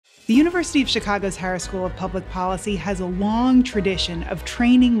The University of Chicago's Harris School of Public Policy has a long tradition of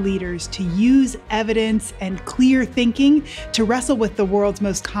training leaders to use evidence and clear thinking to wrestle with the world's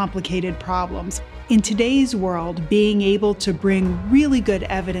most complicated problems. In today's world, being able to bring really good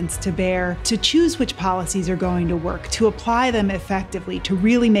evidence to bear, to choose which policies are going to work, to apply them effectively, to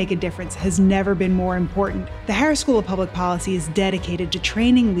really make a difference has never been more important. The Harris School of Public Policy is dedicated to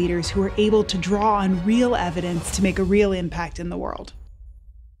training leaders who are able to draw on real evidence to make a real impact in the world.